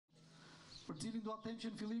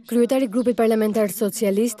Kryetari grupit parlamentar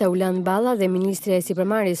socialist Taulant Balla dhe Ministrja e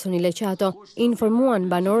Sipërmarrjes Sonila Qato informuan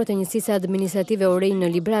banorët e njësisë administrative Orenj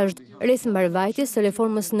në Librazhd rreth mbarëvajtjes së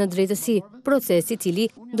reformës në drejtësi, procesi i cili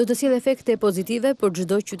do të sjellë efekte pozitive për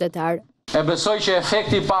çdo qytetar. E besoj që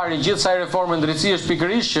efekti i parë i gjithë kësaj reforme në drejtësi është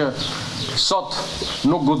pikërisht që sot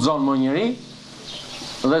nuk guxon më njeri,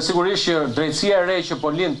 dhe sigurisht që drejtësia e re që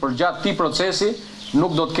po lind përgjatë këtij procesi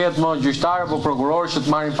nuk do të ketë më gjyqtarë apo prokurorë që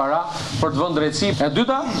të marrin para për të vënë drejtësi. E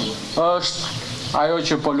dyta është ajo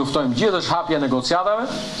që po luftojmë gjithë, është hapja e negociatave.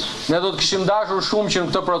 Ne do të kishim dashur shumë që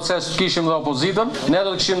në këtë proces të kishim dhe opozitën. Ne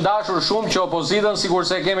do të kishim dashur shumë që opozitën,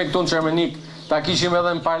 sigurisht kemi këtu në Çermenik, ta kishim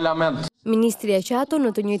edhe në parlament. Ministrja Qato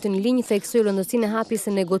në të njëjtën linjë theksoi rëndësinë e hapjes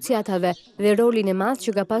së negociatave dhe rolin e madh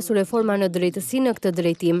që ka pasur reforma në drejtësi në këtë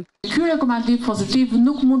drejtim. Ky rekomandim pozitiv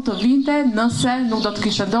nuk mund të vinte nëse nuk do të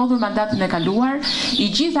kishte ndodhur mandatin e kaluar,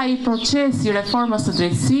 i gjithë ai procesi i reformës së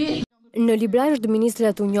drejtësisë. Në Librazhd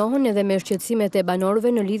ministrat u njohën edhe me shqetësimet e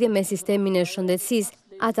banorëve në lidhje me sistemin e shëndetësisë.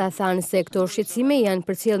 Ata thanë se këto shqetësime janë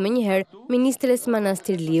përcjellë menjëherë ministres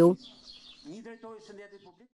Manastirliu.